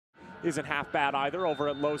isn't half bad either over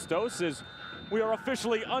at Los Dos as we are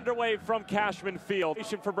officially underway from Cashman Field.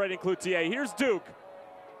 For Braden Cloutier. Here's Duke.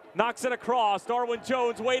 Knocks it across. Darwin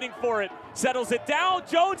Jones waiting for it. Settles it down.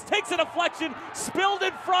 Jones takes a deflection. Spilled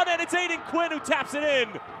in front, and it's Aiden Quinn who taps it in.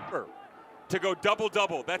 To go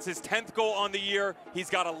double-double. That's his 10th goal on the year. He's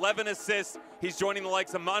got 11 assists. He's joining the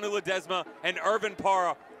likes of Manu Ledesma and Irvin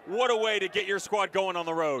Parra. What a way to get your squad going on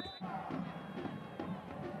the road.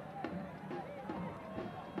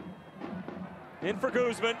 In for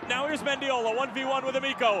Guzman. Now here's Mendiola. 1v1 with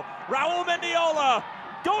Amico. Raul Mendiola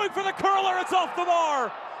going for the curler. It's off the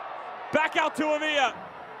bar. Back out to Avila.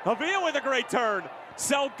 Avila with a great turn.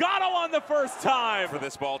 Salgado on the first time. For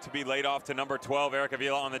this ball to be laid off to number 12, Eric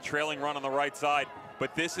Avila on the trailing run on the right side.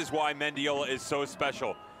 But this is why Mendiola is so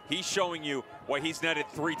special. He's showing you why he's netted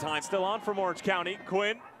 3 times. Still on from Orange County.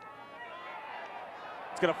 Quinn.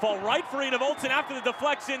 It's going to fall right for Enevoldsen after the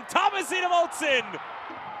deflection. Thomas Enevoldsen.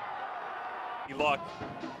 Luck.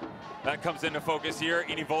 That comes into focus here.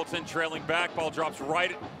 Enevoldsen trailing back. Ball drops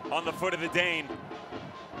right on the foot of the Dane.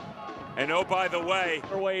 And oh, by the way,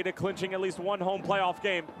 our way to clinching at least one home playoff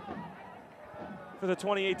game for the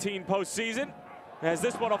 2018 postseason. As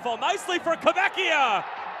this one will fall nicely for Kvekkia.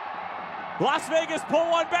 Las Vegas pull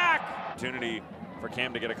one back. Opportunity for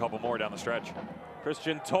Cam to get a couple more down the stretch.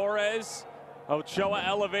 Christian Torres. Ochoa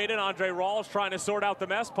elevated. Andre Rawls trying to sort out the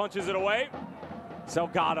mess. Punches it away.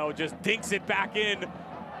 Salgado just dinks it back in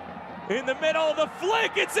the middle of the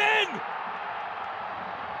flick. It's in.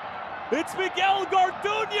 It's Miguel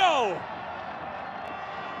Garduño.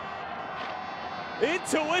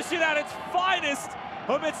 Intuition at its finest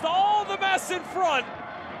amidst all the mess in front.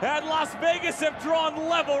 And Las Vegas have drawn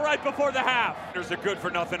level right before the half. There's a good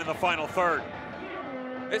for nothing in the final third.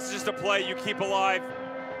 It's just a play you keep alive.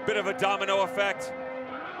 Bit of a domino effect.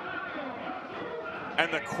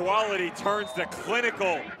 And the quality turns to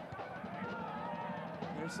clinical.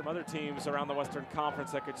 There's some other teams around the Western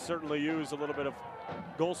Conference that could certainly use a little bit of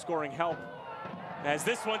goal-scoring help. As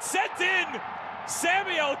this one sent in,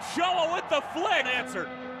 Sammy Ochoa with the flick. Answered.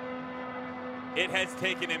 It has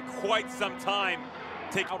taken him quite some time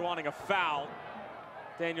to out wanting a foul.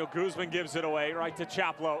 Daniel Guzman gives it away right to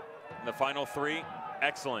Chaplow. The final 3,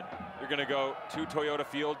 excellent. You're going to go to Toyota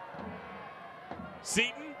Field.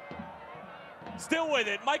 Seaton. Still with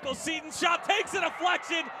it. Michael Seaton's shot takes a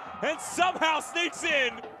deflection and somehow sneaks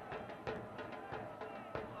in.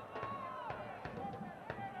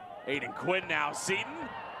 Aiden Quinn now. Seaton.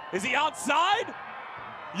 Is he outside?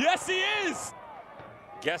 Yes, he is.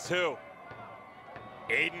 Guess who?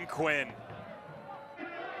 Aiden Quinn.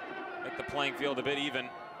 Make the playing field a bit even.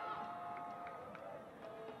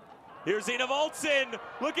 Here's Enevoldsen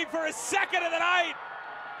looking for his second of the night.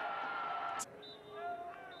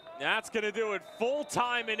 That's going to do it. Full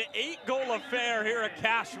time, an 8-goal affair here at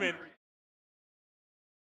Cashman.